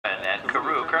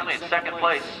currently in second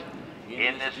place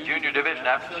in this junior division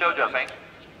after show jumping.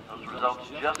 Those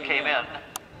results just came in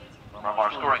from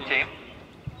our scoring team.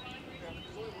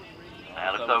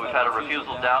 And it looks like we've had a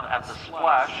refusal down at the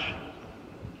splash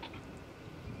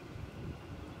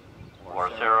for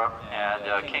Sarah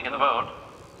and King of the Moon.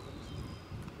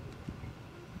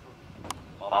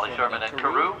 Molly Sherman and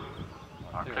Karoo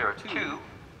are clear at 2.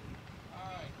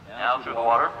 Now through the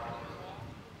water.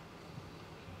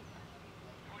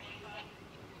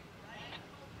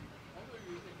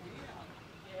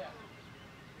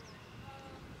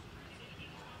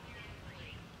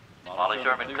 Molly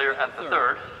Sherman clear at the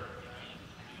 3rd.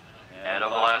 And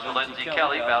over the last for Lindsay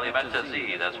Kelly, Valimenta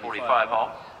Z, that's 45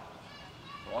 home.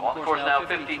 On the course now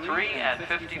 53 and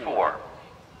 54.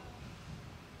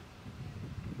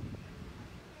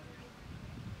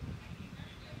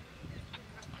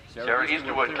 Sarah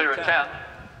Easterwood clear at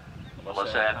 10.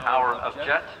 Melissa and Power of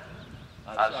Jet.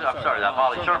 I'm sorry, that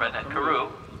Molly Sherman and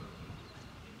Karoo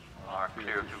are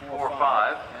clear through 4,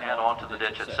 5, and on to the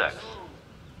ditch at 6.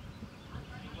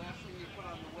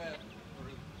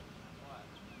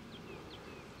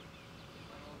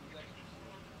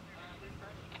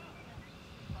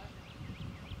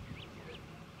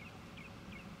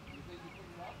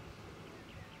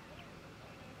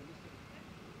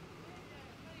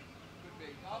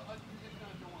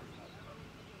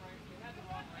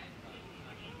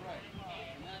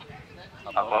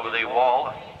 Up over the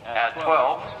wall at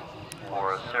 12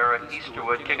 for Sarah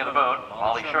Easterwood, King of the Moon.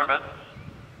 Molly Sherman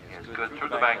is good through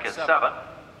the bank at 7.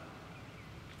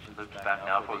 She loops back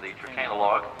now for the Tricana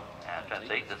log at fence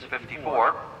 8. That's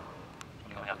 54.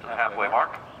 Coming up to the halfway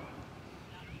mark.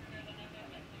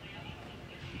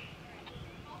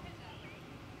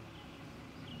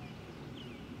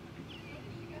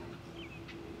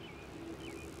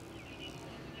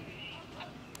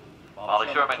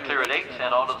 Molly Sherman clear at 8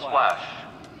 and on to the splash.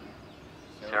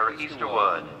 Sarah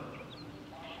Easterwood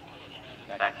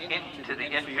back into the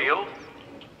infield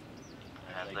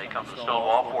as they come to the stone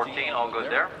wall. 14, all good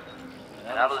there.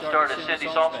 And out of the start is Cindy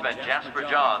Saltzman, Jasper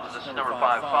Johns. This is number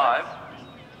 5-5.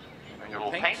 Bring a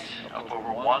little paint up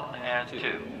over 1 and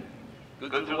 2.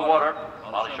 Good through the water.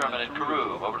 Molly Sherman and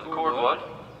Karoo over to the cordwood.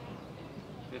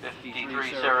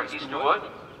 53, Sarah Easterwood.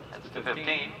 That's to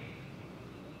 15.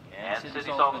 And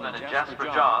Cindy Saltzman and Jasper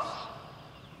Johns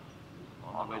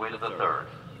on the way to the 3rd.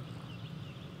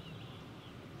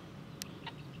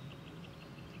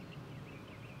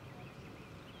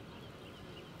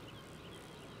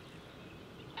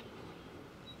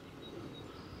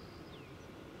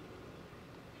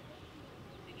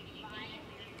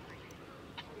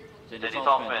 Cindy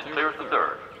Saltzman clears the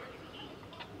 3rd.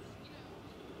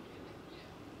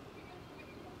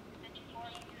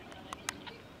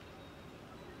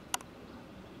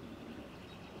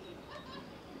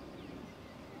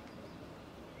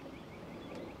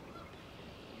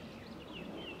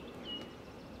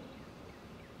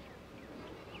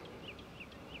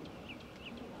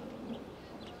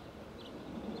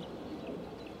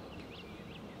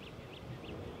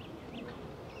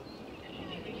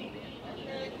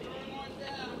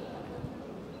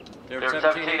 They're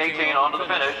 17-18 on to the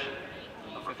finish.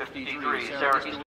 Number 53, Sarah Easterwood.